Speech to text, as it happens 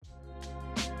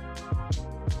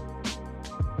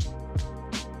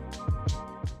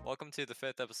to the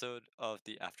fifth episode of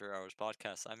the After Hours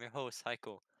podcast. I'm your host,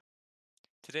 Heiko.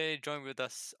 Today, joined with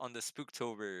us on the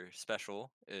Spooktober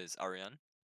special is Ariane,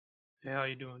 Hey, how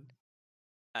you doing?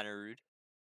 Anirudh,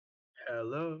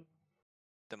 Hello.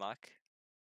 Damak,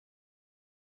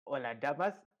 Hola,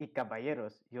 damas y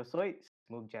caballeros. Yo soy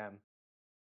Smoke Jam.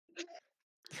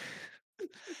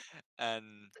 and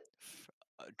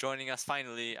joining us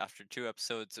finally after two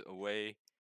episodes away,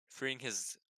 freeing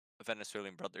his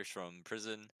Venezuelan brothers from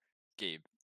prison, Gabe.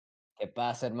 ¿Qué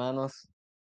pasa, hermanos?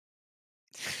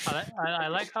 I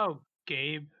like how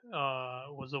Gabe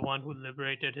was the one who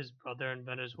liberated his brother in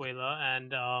Venezuela,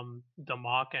 and the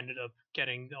Mark ended up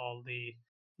getting all the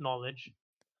knowledge.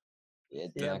 Yeah,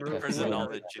 Yeah, bro. Prison Who-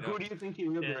 knowledge, you know? Who do you think he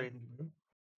liberated, bro?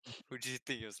 Who do you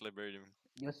think he was liberating?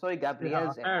 Yo soy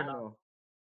Gabriel's fair hermano.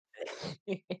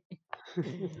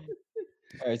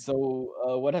 All right, so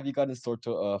what have you got in store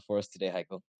for us today,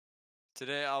 Heiko?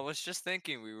 Today, I was just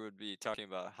thinking we would be talking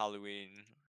about Halloween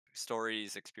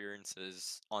stories,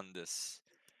 experiences on this.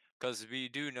 Because we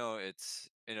do know it's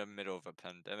in the middle of a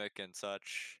pandemic and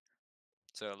such.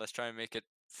 So let's try and make it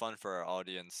fun for our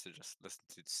audience to just listen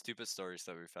to stupid stories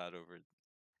that we've had over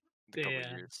the couple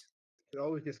Yeah. years. You could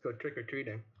always just go trick or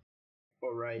treating.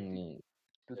 All right. Mm,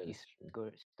 Spooky That's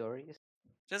true. stories.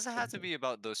 Doesn't have to be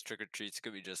about those trick or treats.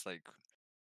 Could be just like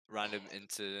random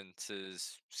incidents,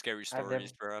 scary I've never-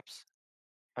 stories, perhaps.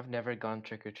 I've never gone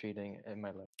trick or treating in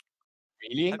my life.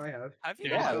 Really? I have. Have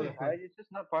you? Yeah. Yeah, It's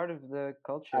just not part of the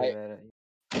culture. I-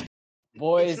 That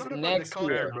boys, It's not about next the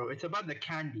culture, year. bro. It's about the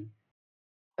candy.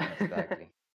 Exactly.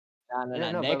 No,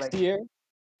 Yeah, no, but next like- year,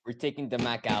 we're taking the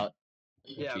Mac out.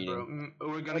 Yeah, Cheating. bro.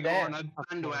 We're gonna Oh, go on damn. a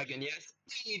bandwagon. Yes,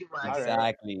 bandwagon. Alright.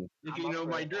 Exactly. If I'm you up know for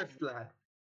my it. drift, lad.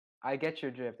 I get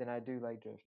your drift, and I do like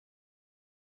drift.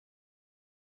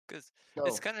 Because So,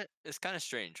 it's kind of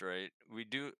strange, right?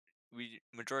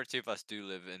 Majority of us do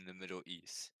live in the Middle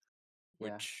East,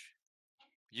 yeah. which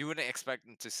you wouldn't expect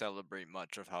them to celebrate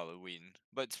much of Halloween,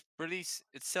 but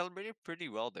it's celebrated pretty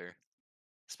well there,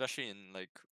 especially in like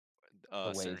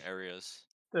certain wave. areas.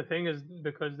 The thing is,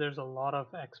 because there's a lot of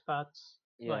expats,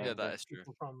 Yeah, like Yeah, that is true.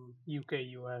 people from UK,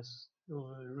 US, who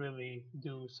really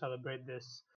do celebrate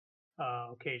this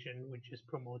occasion, which just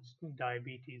promotes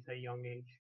diabetes at a young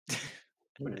age.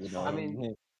 I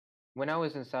mean, when I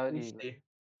was in Saudi, Let's see.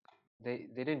 they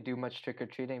didn't do much trick or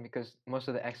treating because most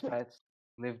of the expats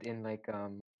lived in like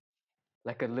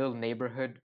a little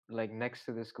neighborhood like next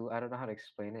to the school. I don't know how to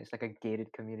explain it. It's like a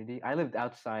gated community. I lived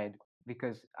outside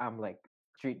because I'm like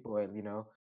street boy, you know.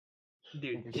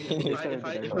 Dude, They if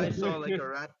I started saw like a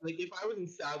rat, like if I was in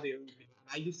Saudi Arabia and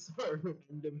I just saw a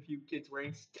random few kids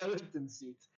wearing skeleton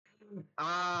suits,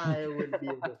 I would be.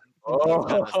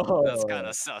 That's kind Oh.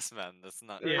 of sus, man. That's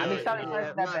not. Yeah, I mean, yeah, Saudi yeah,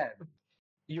 isn't that man. bad.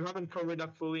 You haven't covered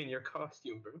up fully in your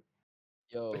costume, bro.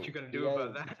 Yo, What you gonna you do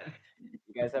about guys- that?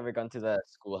 You guys ever gone to the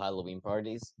school Halloween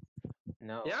parties?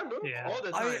 No. Yeah, bro. Yeah. All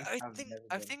the time. I I've think never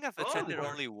I've been. attended Oh.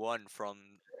 only one from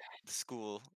the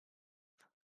school,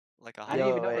 like a I didn't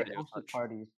even know Halloween they party of hosted such.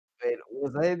 parties.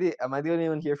 Wait, am I the only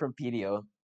one here from PDO?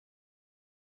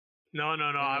 No, I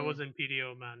Mm. was in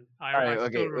PDO, man. I Alright, still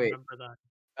okay, wait. remember that.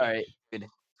 Alright, dude.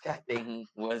 That thing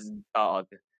was dog.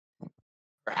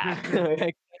 Bro,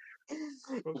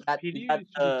 You got PDO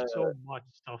used to do the- so much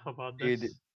stuff about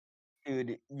this.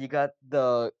 Dude, you got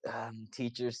the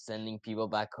teachers sending people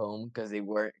back home because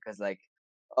like,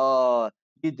 oh,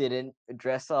 you didn't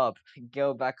dress up.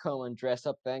 Go back home and dress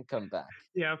up and come back.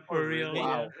 Yeah, Oh, for real. really?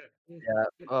 Yeah. Yeah.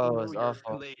 Oh, it Know was your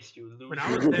awful. place, you When I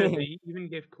loser. was there, they even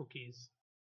gave cookies,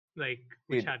 like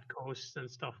which Dude. had ghosts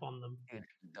and stuff on them. Dude,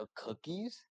 the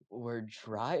cookies were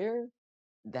drier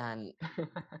than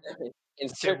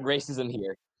insert racism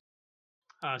here.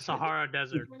 Sahara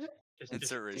Desert. Just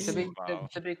Insert just- to be racism. Wow.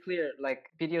 to be clear, like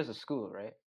PDO is a school,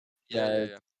 right?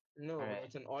 Yeah. No, bro, Alright.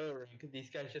 it's an oil rig.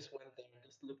 These guys just went there and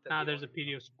just looked at. Nah, the there's a oil.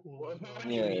 PDO school. What- as well. what do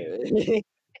you mean?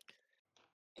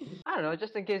 Yeah. I don't know,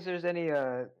 just in case there's any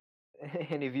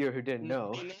any viewer who didn't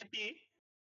know.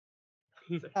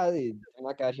 I'm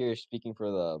not out here speaking for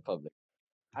the public.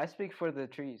 I speak for the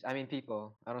trees. I mean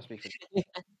people. I don't speak for the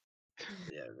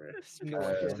Yeah, bro. No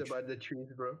one cares about the trees,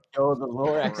 bro. Yo, the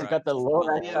Lorax, you got the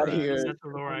Lorax out Lorax. here. That's a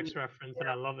Lorax reference, and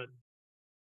I love it.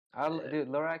 Dude,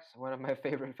 Lorax, one of my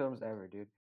favorite films ever, dude.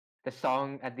 The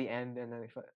song at the end, and then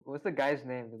what's the guy's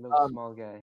name? The little small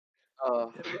guy. I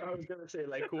was gonna say,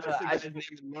 like, what's the I- guy's name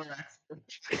in Lorax?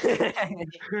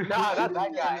 No, not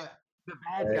that guy. The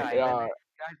bad guy. Yeah. The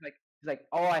guy's like, he's like,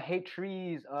 oh, I hate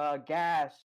trees,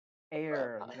 gas,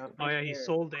 air. You know, Oh yeah, fresh he air."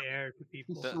 sold the air to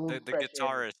people. He The sold the fresh air.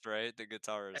 guitarist, right? The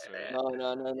guitarist, right? No. Yeah, Dude,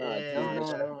 no, the no,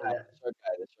 short no. guy, the short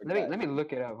guy. Let me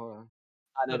look it up. Hold on.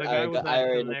 No, the guy with the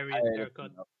hilarious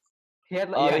haircut. He had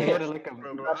like Oh yeah, he yeah, had like a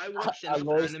Bro, I watched enough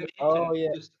Aloysius. anime Oh to yeah,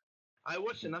 just. I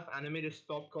watched enough anime to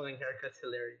stop calling haircuts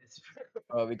hilarious.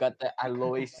 bro, we got the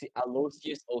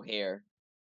Aloysius O'Hare.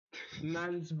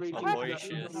 Man's breaking the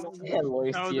Aloysius. laws.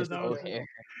 Aloysius That was O'Hare.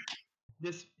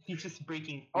 This he's just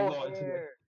breaking oh laws. hair.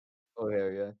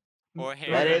 O'Hare, yeah. Or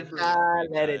Bro, Let hair it and bro, die,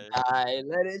 they let it die. die,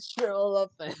 let it shrivel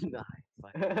up and die.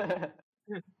 Fuck.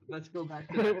 let's go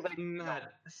back to He that. was like, Mad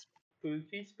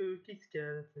spooky, spooky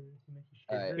skeletons make you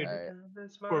Alright, shiver Dude, and alright. down the for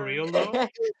spine. real though.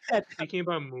 Speaking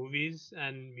about movies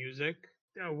and music,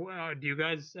 do you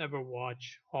guys ever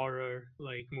watch horror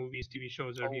like movies, TV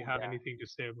shows, or do you oh have yeah. anything to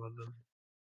say about them?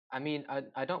 I mean,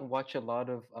 I don't watch a lot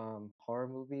of horror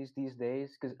movies these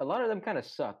days because a lot of them kind of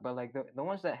suck. But like the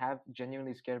ones that have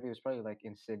genuinely scared me was probably like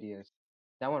Insidious.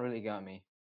 That one really got me.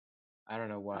 I don't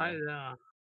know I why. uh,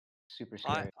 Super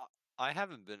I scary. I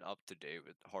haven't been up to date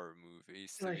with horror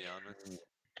movies to Like be honest.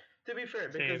 to be fair,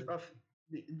 because same. of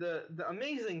the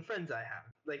amazing friends I have,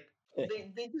 like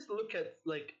they just look at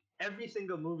like every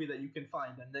single movie that you can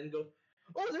find and then go,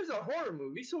 oh, there's a horror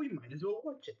movie, so we might as well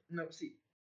watch it. No, see,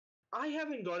 I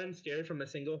haven't gotten scared from a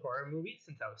single horror movie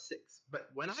since I was 6. But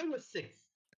when I was 6,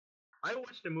 I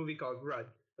watched a movie called Grudge.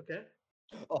 Okay,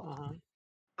 Oh, Uh-huh.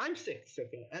 I'm 6.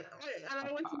 Okay, and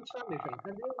I went to this family film,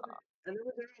 and it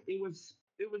was around,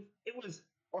 it was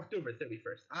October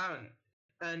 31st. I don't know,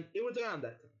 and it was around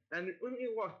that time. And when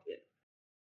we walked in,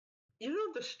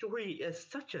 the story is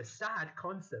such a sad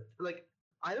concept. Like,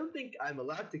 I don't think I'm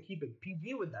allowed to keep it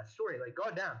PG with that story. Like,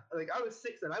 goddamn. Like, I was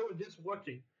 6 and I was just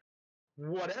watching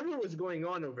whatever was going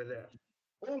on over there.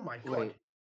 Oh my god. Wait,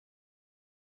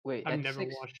 wait. I've never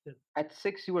watched it. At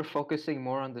 6, you were focusing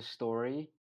more on the story.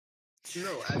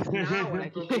 No, now I'm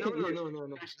Like focusing. No, no, you're no, no,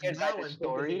 no. scared by Now the I'm focusing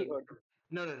story, on the or story.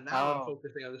 No, no. Now I'm oh,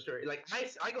 focusing on the story. Like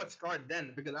I got scarred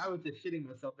then because I was just shitting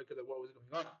myself because of what was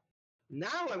going on.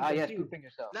 Now I'm ah, yeah, confused. spoofing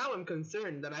yourself. Now I'm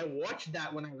concerned that I watched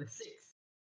that when I was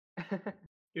 6.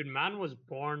 Dude, man was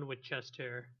born with chest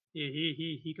hair.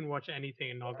 He can watch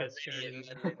anything and not get scared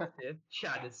easily.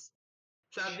 Chadis.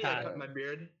 Sadly, I Chad. cut my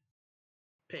beard.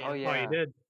 Oh Pain. Oh, you yeah.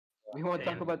 did. We want to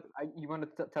talk Pain. about. You want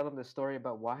to tell them the story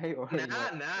about why, or Nah, you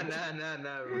want? nah, nah, nah, nah.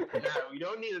 Nah, we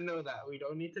don't need to know that. We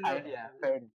don't need to know Yeah, that.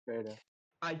 fair, fair enough.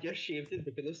 I just shaved it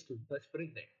because of school. Let's put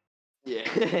it there.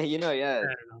 yeah. Yeah.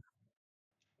 Fair enough.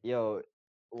 Yo,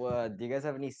 what? Do you guys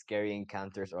have any scary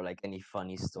encounters or like any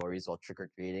funny stories while trick or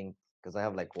treating? Because I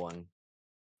have like one.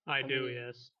 I I do, mean,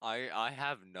 yes. I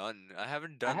have none. I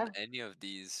haven't I done have any of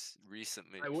these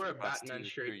recently I for wore a the past Batman two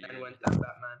shirt three and years. went as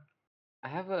Batman. I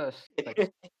have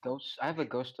ghost. I have a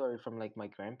ghost story from like my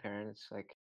grandparents. Like,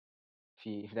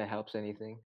 if that helps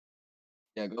anything.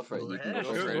 Yeah, go for it. Go You can ahead. go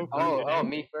Go Sure, for first. it. go for it, Oh, dude.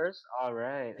 me first. All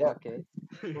right. Yeah. Okay.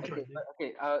 Go for Okay. it,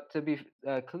 dude. Okay. To be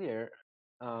clear,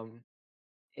 um,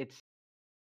 it's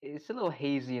it's a little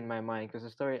hazy in my mind because the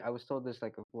story I was told this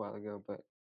like a while ago, but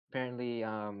apparently,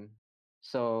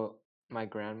 so my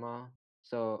grandma,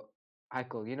 so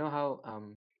Michael, you know how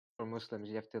for Muslims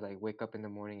you have to like wake up in the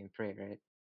morning and pray, right?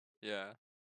 Yeah.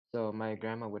 So my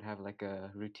grandma would have like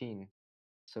a routine.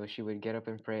 So she would get up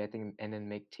and pray, I think, and then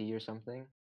make tea or something.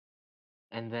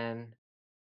 And then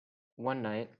one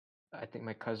night, I think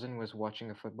my cousin was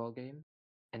watching a football game,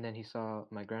 and then he saw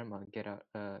my grandma get up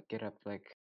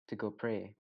like to go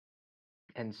pray.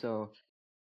 And so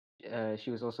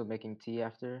she was also making tea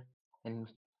after, and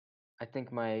I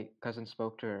think my cousin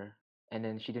spoke to her, and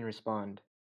then she didn't respond.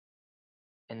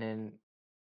 And then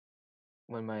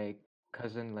when my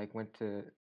cousin like went to,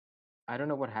 I don't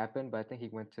know what happened, but I think he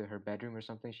went to her bedroom or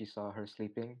something. She saw her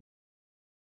sleeping.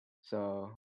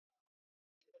 So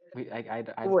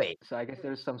Wait. so I guess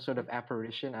there's some sort of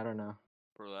apparition. I don't know.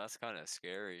 Bro, that's kind of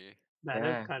scary. That is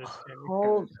Yeah. kind of scary.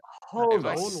 Hold, That If hold I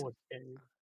on. tone s- was scary.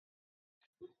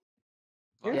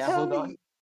 You're what? Yeah. telling Hold me on.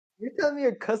 you're telling me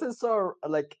your cousin saw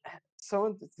like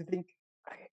someone to think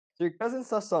okay, so your cousin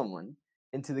saw someone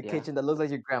into the Yeah. kitchen that looks like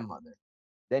your grandmother.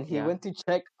 Then he Yeah. went to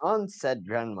check on said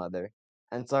grandmother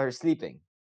and saw her sleeping.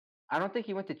 I don't think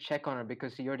he went to check on her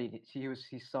because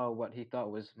he saw what he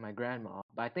thought was my grandma.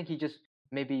 But I think he just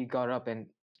maybe got up and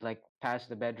like passed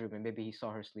the bedroom and maybe he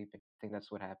saw her sleeping. I think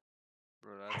that's what happened.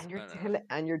 Bro, that's kind of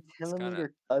And you're it's telling me kind of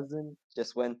your cousin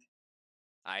just went,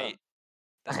 huh. I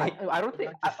that's I not I don't Go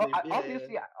think back to sleep. Yeah,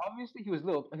 yeah. obviously he was a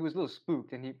little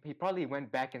spooked and he probably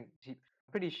went back and I'm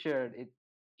pretty sure it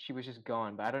she was just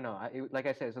gone. But I don't know. Like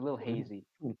I said, it's a little hazy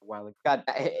a while ago. God,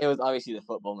 it was obviously the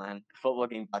football man. Football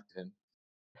came back to him.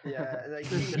 Yeah, like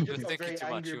he he just was got thinking very too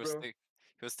much. angry, bro.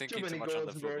 He was Too thinking too many much on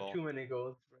the goals, bro. football. Too many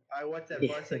goals. Bro. I watched that Yeah.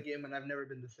 Barca game and I've never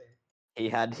been the same. He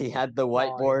had the Oh, yeah.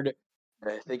 whiteboard,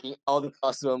 thinking all the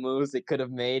possible moves they could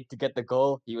have made to get the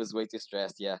goal. He was way too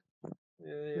stressed. Yeah.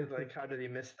 Yeah, he was like, how did he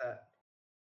miss that?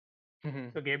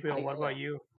 So Gabriel, I- what about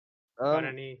you? Got Um,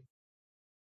 any?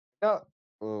 got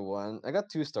one. I got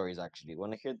two stories actually.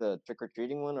 Want to hear the trick or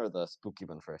treating one or the spooky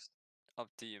one first? Up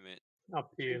to you, mate.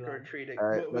 Up to you, Trick or Lan. treating. All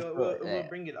right, We'll, let's we'll, go. we'll, we'll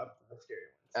bring it up to the scary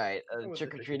All ones. right, Go with the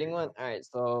trick or trick or treating treating one. All right,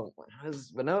 so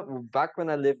back when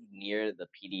I lived near the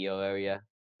PDO area,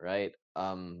 right?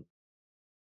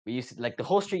 We used to, like the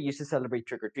whole street used to celebrate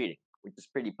trick or treating, which is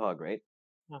pretty pug, right?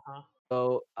 Uh-huh.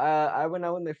 So I went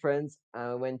out with my friends,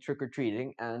 went trick or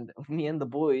treating, and me and the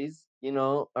boys,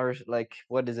 are like,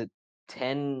 what is it,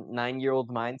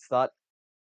 9-year-old minds thought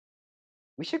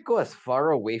we should go as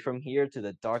far away from here to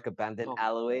the dark abandoned Oh my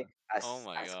alleyway god. Oh as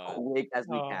my as god. quick as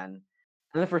we Oh, can.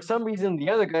 And then for some reason, the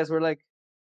other guys were like,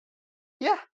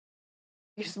 "Yeah,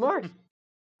 you're smart,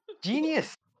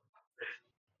 genius.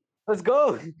 Let's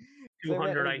go." So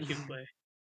 200 IQ play.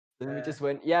 then we just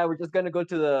went. Yeah, we're just gonna go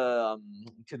to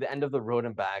the end of the road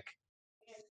and back.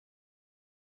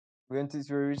 We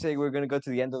were saying we're gonna go to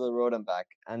the end of the road and back,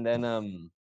 and then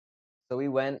so we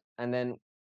went, and then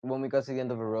when we got to the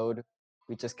end of the road,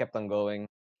 we just kept on going.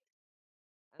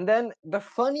 And then the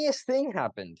funniest thing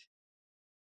happened.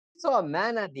 We saw a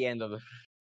man at the end of the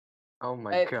Oh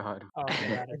my right. god. Okay,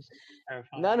 that is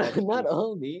terrifying. not That's not creepy.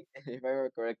 only, if I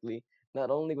remember correctly, not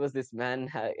only was this man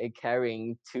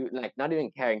carrying two, like not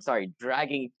even carrying, sorry,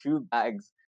 dragging two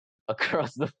bags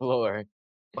across the floor.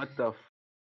 What the?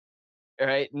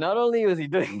 Right. Not only was he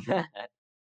doing that,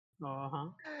 Uh-huh.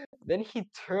 then he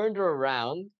turned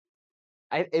around.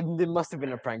 It must have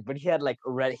been a prank, but he had like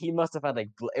red. He must have had like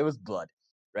it was blood,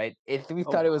 right? We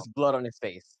Oh thought it wow. was blood on his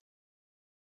face,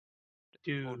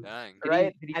 Oh Dude. dang.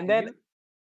 right? Did he And see then you?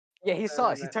 yeah, he saw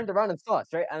us. He turned around and saw us,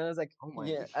 right? And I was like, Oh my.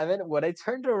 yeah. And then when I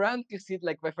turned around to see,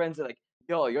 like my friends are like,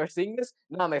 "Yo, you're seeing this?"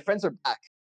 No, my friends are back.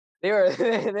 They were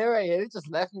they just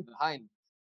left me behind.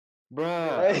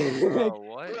 Bruh. Right? Bro,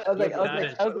 what? Let, I was like, let, I was That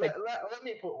like, is I was like, let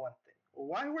me put one thing.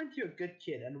 Why weren't you a good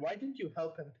kid, and why didn't you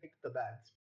help him pick the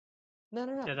bags? no,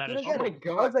 no, no, yeah, that you is don't Oh get true. my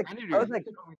it. I was god. like, I need I to. was like,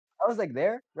 I was like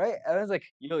there, right? I was like,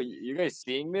 yo, you guys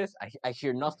seeing this? I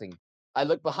hear nothing. I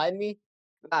look behind me.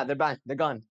 Nah, they're back. They're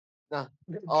gone. Nah,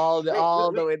 all the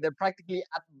Wait. way. They're practically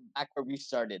at the back where we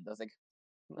started. I was like,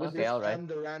 Was okay, this Just all right. spam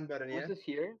the ran button, was yeah? this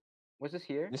here? Was this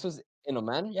here? This was in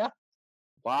Oman, yeah.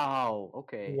 Wow.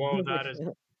 Okay. Whoa, that is.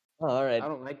 Oh, all right. I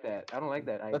don't like that. I don't like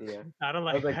that But idea. I don't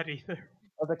I was like like, that either.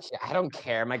 "Shit, I don't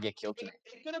care. I might get killed today."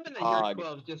 It could have been a year Hog.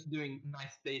 12 just doing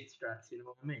nice bait strats, you know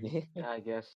what I mean? Yeah, I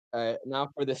guess. Now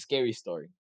for the scary story,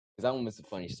 because that one was a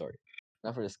funny story.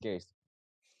 Now for the scary story.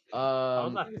 That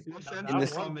was Your that, sense In that of this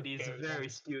was a comedy is scary one. very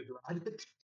skewed, right?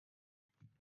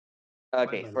 Why am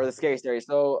okay, I for the laughing? scary story.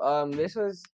 So this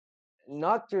was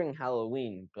not during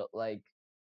Halloween, but like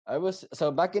I was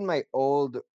so back in my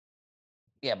old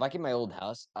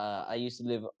house. I used to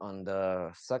live on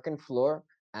the second floor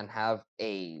and have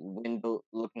a window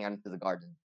looking out into the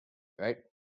garden, right?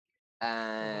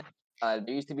 And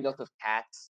there used to be lots of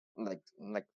cats, like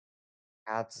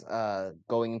cats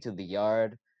going into the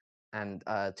yard and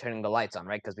turning the lights on,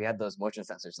 right? Because we had those motion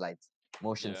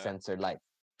Yeah. sensor lights,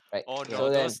 right? Oh Yeah. no, So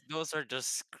then those are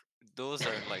just those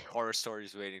are like horror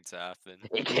stories waiting to happen.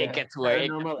 it Yeah. gets worse. It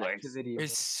gets Paranormal worse. activity.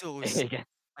 It's so It gets,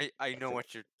 I know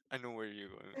what you're I know where you're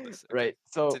going with this. Okay. right.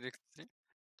 So Continue, continue.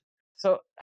 so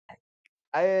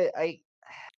I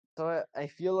I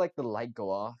feel like the light go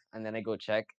off, and then I go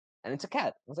check, and it's a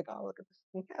cat. I was like, oh, look at this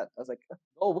fucking cat. I was like,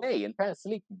 go away and try to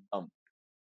sleep, you dumb.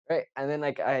 Right? And then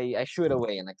like I shoo it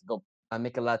away, and like go, I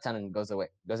make a loud sound, and it goes away,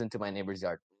 goes into my neighbor's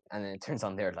yard, and then it turns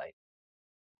on their light.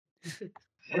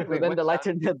 Wait, So wait. then What the light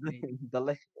sound turned did you make? the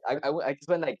light. I just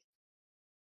went like,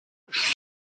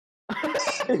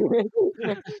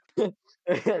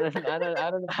 and I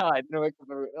don't know how I didn't wake up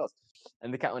everyone else,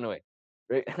 and the cat went away.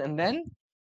 Right? And then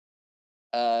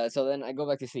so then I go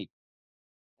back to sleep,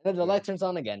 and then the Yeah. light turns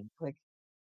on again. Like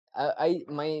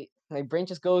my brain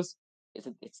just goes, it's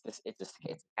a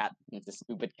cat, it's a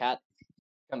stupid cat.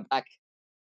 Come back,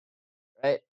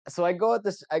 right? So I go out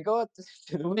this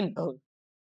to the window,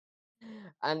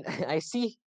 and I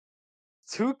see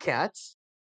two cats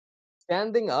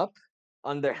standing up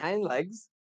on their hind legs,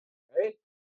 right?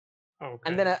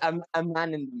 And then Okay. a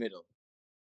man in the middle,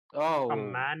 A Oh.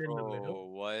 man in the middle. Oh,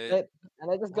 what? right?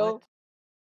 And I just What? go,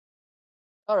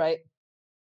 all right,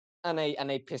 and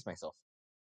I piss myself.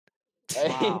 Right?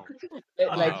 Wow.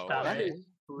 Like Wow. That Understandable. is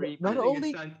not creepy. Thing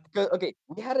is, only okay,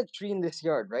 we had a tree in this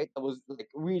yard, right? That was like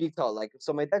really tall. Like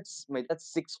so, my dad's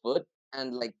 6 foot,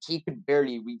 and like he could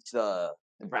barely reach the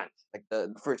branch, like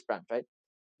the first branch, right?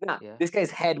 Nah, Yeah. this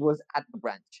guy's head was at the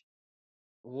branch,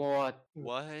 What?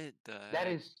 What the That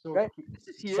heck? is so. right? This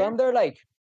is So I'm here. there like,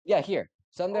 yeah, here.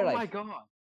 So I'm there Oh like, my god.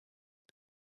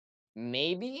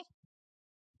 maybe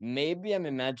maybe I'm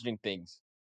imagining things.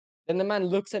 Then the man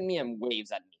looks at me and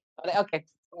waves at me. I'm like, okay,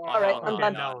 Oh all right, hell I'm no, Okay,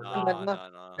 done. no, no, I'm no, done. no, No,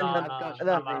 no, no. I'm no, done.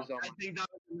 no, I'm I'm done. out. I think that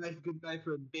was a nice goodbye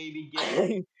for a baby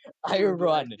game. I They would be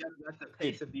like, run. yeah, that's a Dude,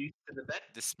 taste of you to the bed.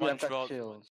 The Dude, I've got SpongeBob,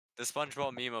 chills. the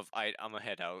SpongeBob meme of I'ma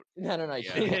head out. no, no, no.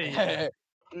 Yeah.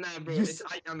 Nah, bro, You it's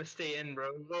I'ma stay in,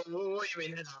 bro. What do you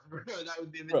mean, bro? That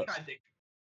would be a bit Bro. tragic.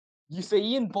 You say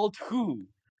Ian Bolt who?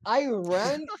 I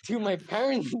ran to my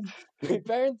parents' my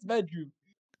parents' bedroom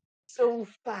so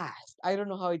fast. I don't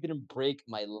know how I didn't break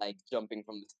my leg jumping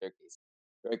from the staircase.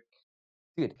 Like,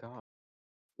 dude, God.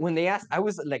 when they asked, I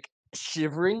was like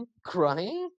shivering,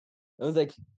 crying. I was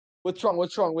like, "What's wrong?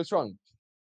 What's wrong? What's wrong?"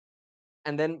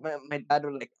 And then my dad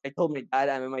was like, I told my dad,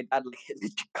 and my dad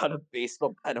like got a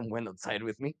baseball bat and went outside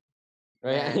with me.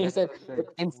 Right? And Man, he that's said, so sick.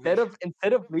 "Look,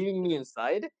 instead of leaving me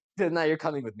inside, he said, now you're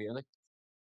coming with me." I'm like,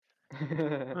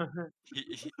 He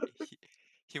he, he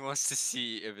he wants to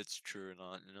see if it's true or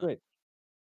not. You know. "Great."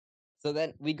 So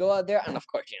then we go out there, and of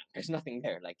course, there's nothing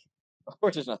there. Like, of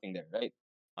course, there's nothing there, right?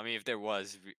 I mean, if there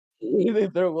was, Even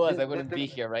if there was, I Did, wouldn't did, be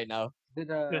did, here right now. did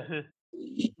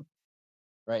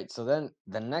Right. So then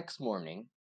the next morning,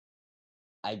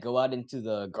 I go out into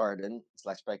the garden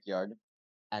slash backyard,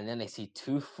 and then I see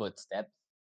two footsteps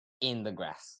in the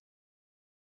grass,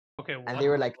 Okay, and what? they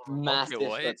were like oh, massive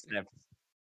what? footsteps,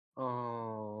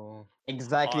 oh,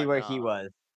 exactly Oh where he no. was.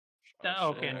 Oh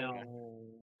Okay, shit. no, Okay. no.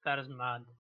 that is mad.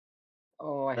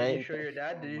 Oh, I Did you Right? hate show that your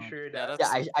dad? so Did you much. show your Yeah, dad?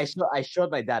 Yeah, that's I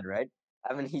showed my dad, right?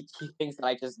 I mean, he thinks that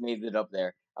I just made it up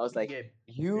there. I was like, Gabe,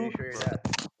 did you? you show your bro. dad?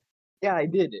 Yeah, I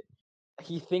did.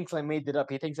 He thinks I made it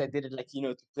up. He thinks I did it like,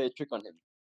 to play a trick on him.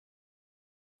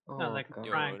 Oh Like a God.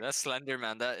 Yo, prank. that's Slender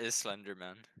Man. That is Slender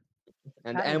Man.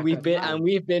 And How and is we've that been mad? and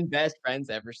we've been best friends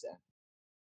ever since.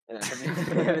 And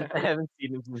I haven't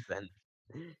seen him since then.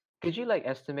 Could you like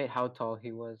estimate how tall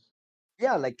he was?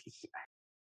 Yeah, like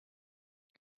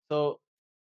so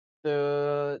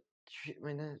the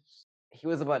he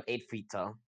was about 8 feet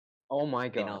tall. Oh my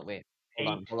Wait, no, God. wait. Eight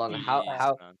Hold on. feet.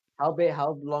 Jeez, man. How big?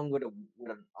 How long would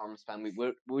an arm span be?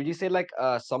 Would you say like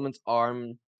someone's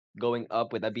arm going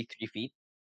up? Would that be 3 feet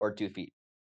or 2 feet?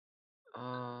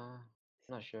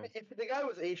 Not sure. If the guy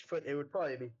was 8 foot, it would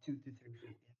probably be 2 to 3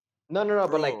 feet. No.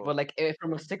 Bro, But like, if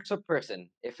from a 6 foot person,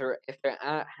 if their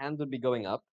hand would be going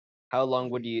up, how long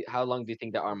would you? How long do you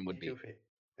think the It arm would would be be? 2 feet.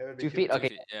 It would be Two two feet. feet. 2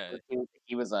 feet. Okay, Yeah,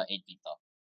 he was 8 feet tall.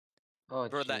 Oh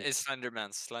bro, that jeez. is Slender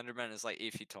Man. Slender Man is like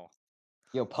 8 feet tall.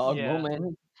 Yo, pog Yeah.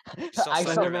 moment. You saw I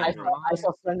saw Slender Slenderman I Man, saw bro. I survived.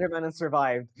 saw Slenderman and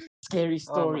survived. Scary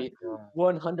Oh my story. God.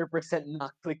 100%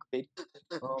 not clickbait.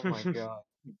 Oh my God.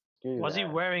 Screw Was he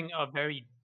that. wearing a very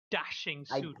dashing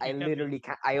I suit? I He kept literally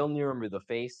can't. I only remember the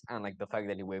face and like the fact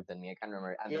that he waved at me. I can't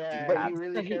remember and the two Yeah, But he hats.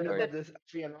 really said cared Or, about this.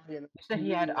 Actually, an audience. you said He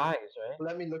he really had was. eyes, right?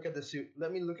 Let me look at the suit.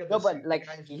 Let me look at no, the but suit. The like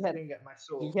guy's he had looking at my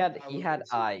soul. he had I he was in had the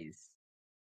suit. eyes.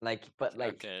 Like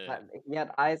Okay. he had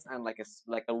eyes and like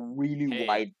a really Hey,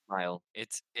 wide smile.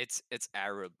 it's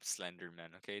Arab Slender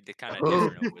Man. Okay, they kind of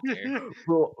different over there.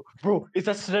 Bro, is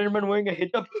that Slenderman wearing a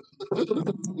hijab?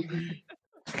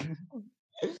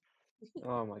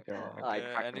 Oh my God. I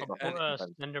Okay. cracked myself up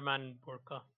sometimes. Slenderman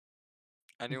Burka.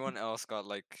 Anyone else got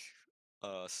like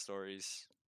stories?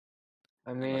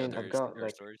 I Any mean, I've other got scary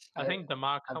like stories? I think the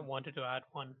Mark I've, wanted to add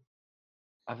one.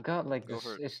 I've got like Go for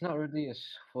this. it. It's not really a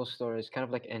full story. It's kind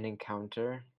of like an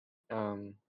encounter.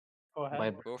 Um, Go my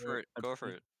ahead. Go for brother, it. Go for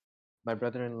it. my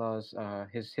brother-in-law's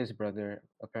his brother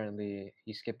apparently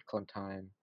he skipped club time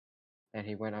and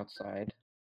he went outside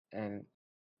and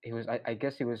he was I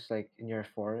guess he was like near a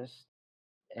forest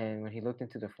and when he looked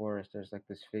into the forest there's like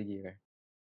this figure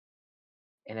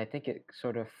and I think it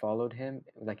sort of followed him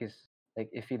like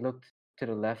if he looked to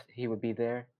the left he would be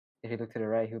there, if he looked to the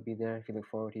right he would be there, if he looked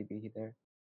forward he'd be there.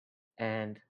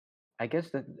 And I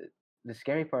guess the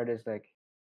scary part is like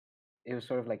it was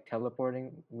sort of like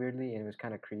teleporting weirdly and it was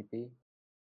kind of creepy,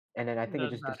 and then I think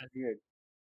it just That is disappeared.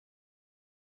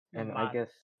 And I mad. guess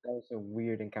that was a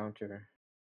weird encounter.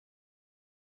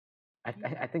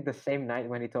 I think the same night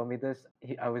when he told me this,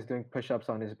 I was doing push-ups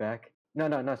on his back. No,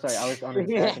 sorry, I was on his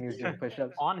back and he was doing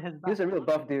push-ups. On his He was back. a real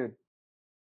buff dude.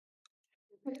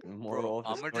 Bro, Moral of the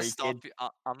I'm gonna just story, stop kid. you.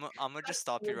 I'm gonna just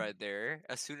stop you right there.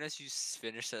 As soon as you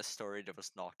finish that story, there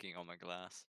was knocking on my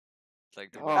glass.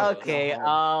 Like the Oh windows. Okay, God.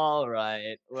 all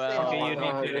right. Stay Well, Okay, home. you I'm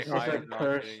need not to. kidding. This is I a am not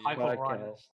cursed kidding I you. could run.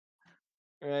 podcast.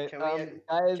 right. Can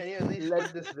Guys, you at least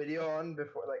let's put this video on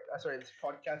before, like, sorry, this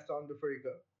podcast on before you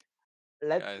go?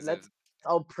 let's Guys, let's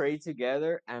all pray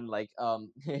together and like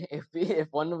if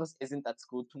one of us isn't at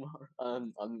school tomorrow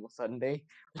on Sunday,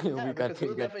 Yeah, we got because to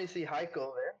we'll get definitely see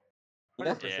Heiko there.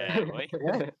 yeah 100%. yeah, boy.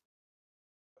 yeah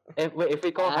If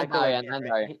we call and Heiko like Arian and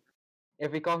Arian. he,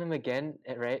 if we call him again,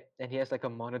 right, and he has like a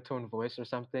monotone voice or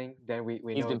something, then we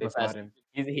He's know been they've got possessed. him.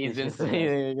 He's He's been been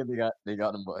possessed. they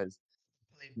got him, boys.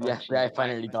 The Oh FBI Jesus.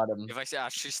 finally got him. If I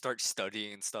actually start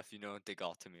studying and stuff, they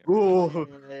got to me already. Ooh,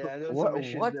 Yeah, there's some what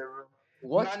issues what there, bro.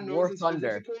 what's Man knows War him Thunder?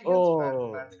 specifically against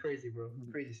Oh, that's crazy, bro.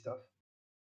 Crazy stuff.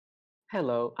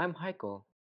 Hello, I'm Heikel.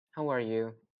 How are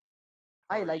you?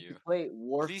 How I are like to you? play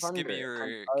War Please give me Thunder.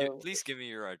 And, your please give me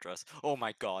your address. Oh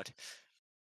my god.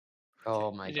 Okay.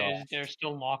 oh my god, They're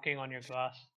still knocking on your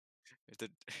glass. The-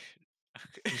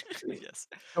 yes.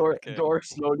 Okay. door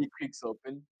slowly creaks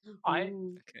open. I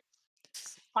Ooh. Okay.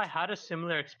 I had a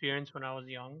similar experience when I was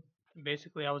young.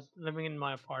 Basically, I was living in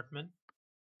my apartment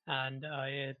and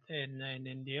in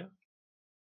India,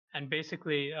 and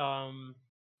basically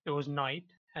it was night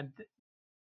and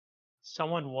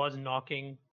someone was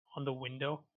knocking on the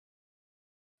window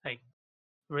like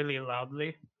really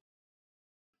loudly,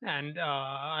 and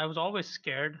I was always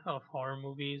scared of horror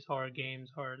movies, horror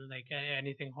games, or like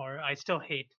anything horror. I still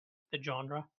hate the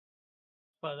genre,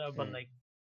 but Mm. like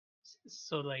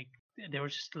so like there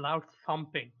was just loud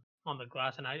thumping on the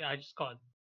glass, and I just got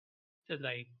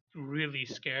like really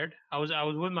scared. I was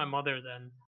with my mother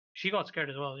then. She got scared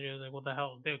as well. She was like, "What the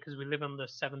hell?" Because we live on the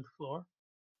seventh floor.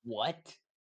 What?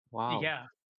 Wow. Yeah,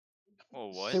 Oh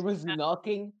what? There was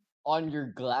knocking on your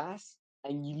glass,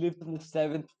 and you lived on the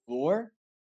seventh floor.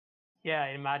 yeah.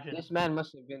 Imagine. This man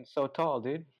must have been so tall,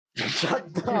 dude. Shut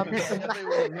Yeah, up. definitely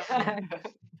was a mountain.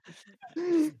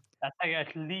 That's like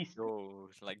at least Yo,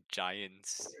 like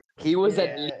giants. He was Yeah,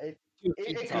 at least it, 2 feet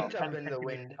it at least kicked tall. up 10 in the centimeters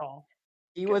wind. tall.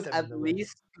 He was Kicked up in at the wind.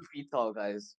 least 2 feet tall,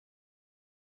 guys.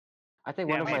 I think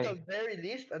Yeah, one of At my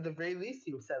the very least,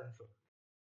 he was 7 foot.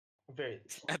 Very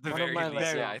least. At the one of very my like least,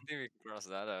 very yeah, I least. think we can cross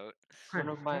that out. one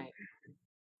of my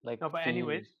like No, but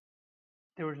anyways, fears.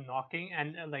 there was knocking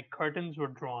and like curtains were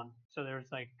drawn, so there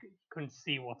was like you couldn't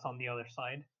see what's on the other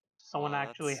side. Someone Oh,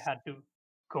 actually that's had to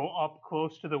go up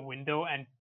close to the window and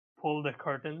pull the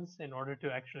curtains in order to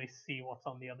actually see what's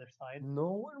on the other side. No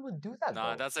one would do that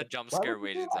nah, though. that's a jump Why would scare you do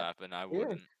waiting to that? happen. I Yeah.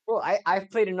 wouldn't. Bro, I've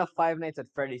played enough Five Nights at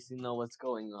Freddy's to know what's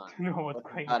going on. To know what's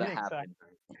What's going gotta on happen.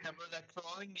 exactly. Yeah, bro, that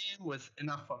crawling game was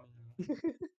enough for me.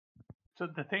 So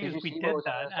the thing Did is, you we see what did was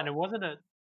on the that, other and side? it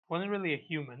wasn't really a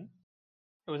human.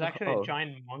 It was actually a Oh.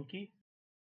 giant monkey.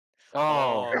 Oh,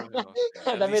 Oh,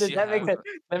 okay. At that made least it you that makes have it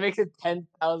that makes it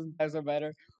 10,000 times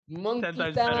better. 10 Monkey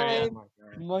times better, yeah. oh time! my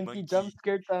god. Monkey jump monkey.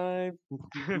 scare time!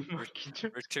 Monkey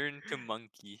just Return to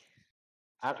monkey.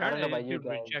 I don't know about you dude,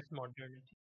 guys, reject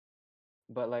modernity.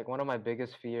 but like one of my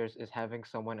biggest fears is having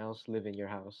someone else live in your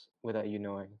house without you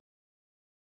knowing.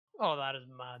 Oh, that is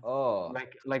mad. Oh.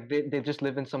 Like they just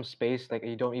live in some space like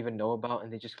you don't even know about,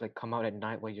 and they just like come out at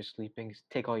night while you're sleeping,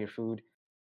 take all your food.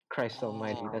 Christ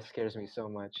Almighty, Oh, that scares me so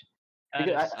much. That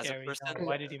Because is as a scary. Now, person,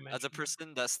 why did you as a mention it?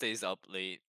 person that stays up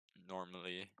late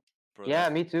normally, bro, yeah,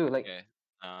 that's me too. Like okay.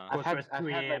 Go for a I've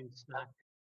 3 had like a.m. snack.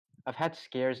 I've had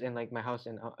scares in like my house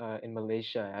in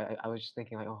Malaysia. I was just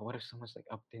thinking like, oh, what if someone's like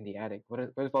up in the attic? What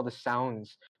if all the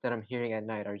sounds that I'm hearing at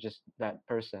night are just that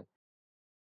person?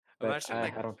 But Imagine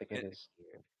like I don't think it it, is.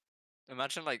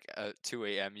 imagine like at 2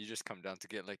 a.m. you just come down to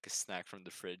get like a snack from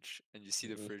the fridge and you see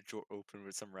the Ye- fridge door open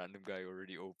with some random guy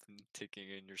already open taking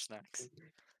in your snacks.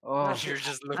 No, Oh, And you're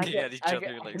just I looking can, at each I can,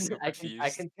 other I like can, so I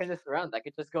confused. can turn this around. I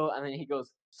could just go, and then he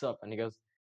goes, "Sup?" And he goes,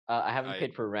 "I haven't I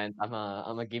paid for rent. I'm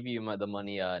gonna give you the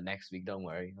money next week. Don't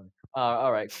worry." I'm like,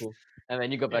 all right, cool. And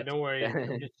then you go Yeah, back. don't worry. He'll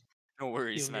To just no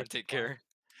worries, steal your man. Take supplies. care.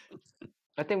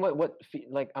 I think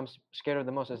like scared of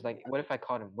the most is like, what if I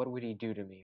caught him? What would he do to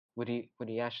me? Would he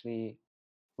actually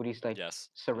would he like Yes.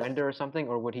 surrender or something,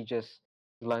 or would he just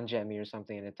lunge at me or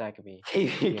something and attack me?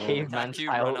 You know? Caveman Attack you,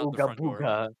 style. run out the Ooga front door.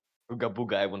 booga. Ooga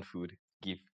booga. I want food.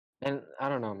 Give. And I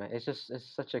don't know, man. It's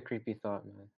such a creepy thought,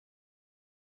 man.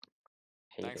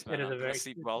 Hate Thanks, it. It man. is a I'm gonna very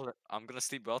sleep creepy. well. I'm gonna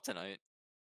sleep well tonight.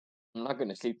 I'm not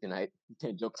gonna sleep tonight.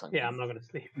 Jokes on Yeah, you. I'm not gonna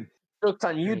sleep. Jokes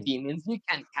on I you, mean, demons. You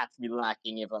can't catch me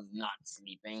lacking if I'm not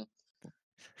sleeping.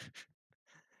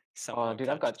 Somehow dude,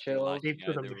 I've got catches me chills. lacking Sleep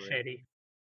with a either way. machete.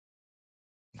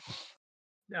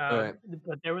 All right.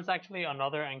 But there was actually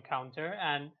another encounter,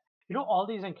 and all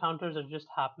these encounters are just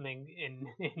happening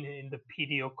in the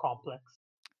PDO complex.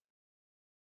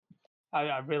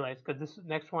 I realized because this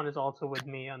next one is also with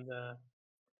me on the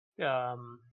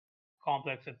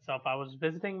complex itself. I was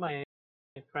visiting my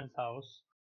friend's house.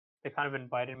 They kind of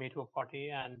invited me to a party,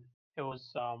 and it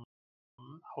was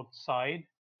outside.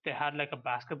 They had like a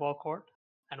basketball court,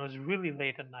 and it was really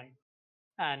late at night.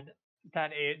 And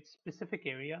that specific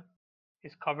area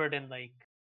is covered in like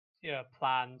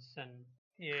plants, and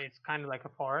it's kind of like a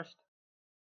forest.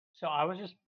 So I was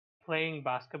just playing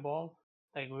basketball,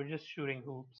 like we are just shooting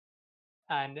hoops,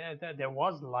 and there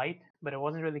was light, but it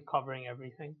wasn't really covering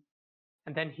everything.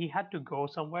 And then he had to go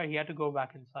somewhere. He had to go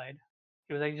back inside.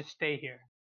 He was like, "Just stay here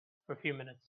for a few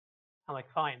minutes." I'm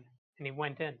like, "Fine," and he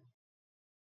went in.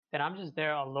 Then I'm just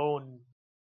there alone.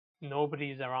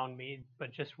 Nobody's around me,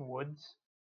 but just woods.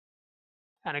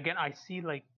 And again, I see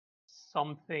like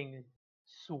something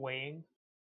swaying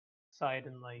side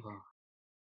and like Oh,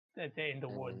 in the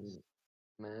woods. And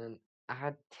man,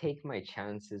 I'd take my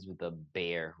chances with a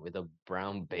bear, with a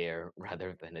brown bear,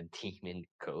 rather than a demon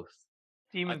ghost.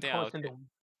 I Demon think ghost in the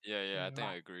yeah, I think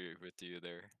I ma- agree with you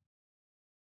there.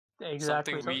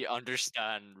 exactly. Something So we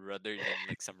understand rather than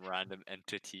like some random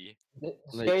entity. the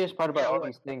Like, scariest part Yeah, about all well,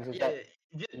 these things is yeah. that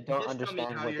you don't Just tell me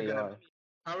understand what they are.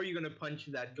 how are you gonna punch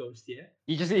that ghost? Yeah.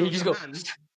 you So just your go hand,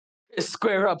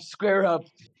 square up, square up.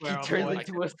 He square up, turns boy. I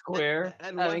into a square and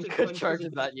and once then it punches,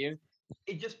 charges at you.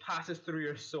 it just passes through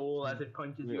your soul as it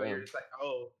punches you, and Yeah. you're just like,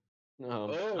 oh,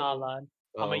 Um, Nah, oh, lad.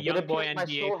 I'm a oh. It young boy appears my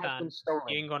NBA soul has fan. been You stolen.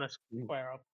 ain't gonna Mm.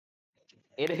 square up.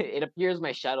 It appears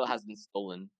my shadow has been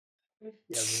stolen.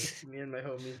 yeah, me and my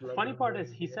homies The love funny young part boy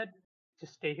is he NBA. said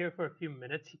just stay here for a few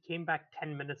minutes. He came back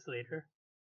 10 minutes later.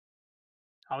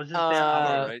 I was just there. seems I was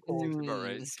about just right. cold. Seems about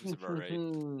right. Seems about right.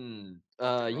 uh,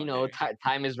 Nothing you wrong know, here.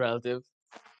 time is relative.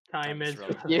 Time Time is is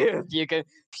relative. You can,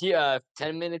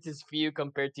 10 minutes is few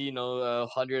compared to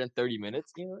 130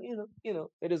 minutes.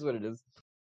 It is what it is.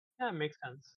 yeah, it makes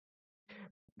sense.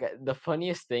 The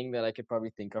funniest thing that I could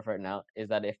probably think of right now is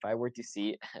that if I were to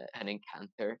see an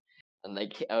encounter and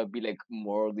like I would be like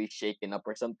morally shaken up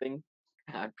or something,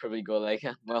 I'd probably go like,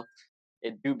 well,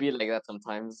 it do be like that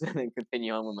sometimes, and then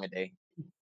continue on with my day.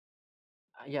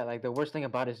 Yeah, like the worst thing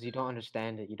about it is you don't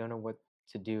understand it. You don't know what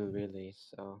to do really.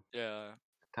 So Yeah.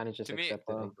 kind of just To me, accept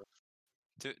it. I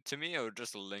guess. to me, it would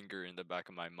just linger in the back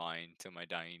of my mind till my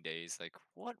dying days. Like,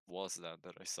 what was that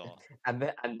I saw? And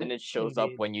then it shows up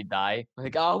Indeed. when you die.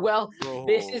 Like, oh well,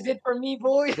 this is Bro, it for me,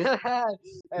 boys. This I've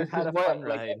this is had a why fun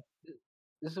like ride.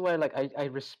 this is why like I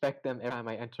respect them every time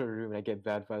I enter a room and I get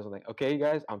bad vibes. I'm like, okay,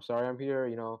 guys, I'm sorry I'm here.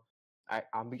 You know,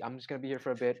 I'm just gonna be here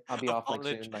for a bit. I'll be off like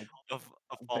apolog- soon. Like, I'm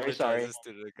very sorry. apologizes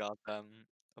to the goddamn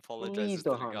Please apologizes to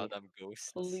don't the haunt me. goddamn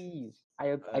ghosts. Please, All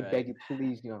I right. beg you,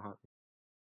 please do not haunt me.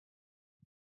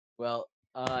 Well,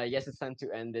 yes, it's time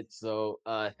to end it. So,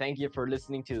 thank you for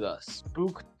listening to the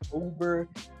Spooktober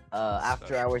After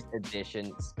Special, Hours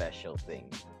Edition special thing.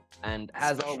 And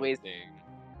as special always, thing.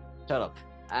 shut up.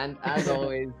 And as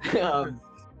always,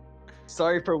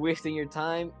 sorry for wasting your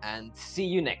time, and see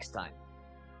you next time.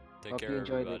 Take Hope you care,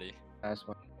 enjoyed it. everybody. Last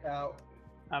one. Ciao.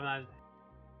 Have a nice day.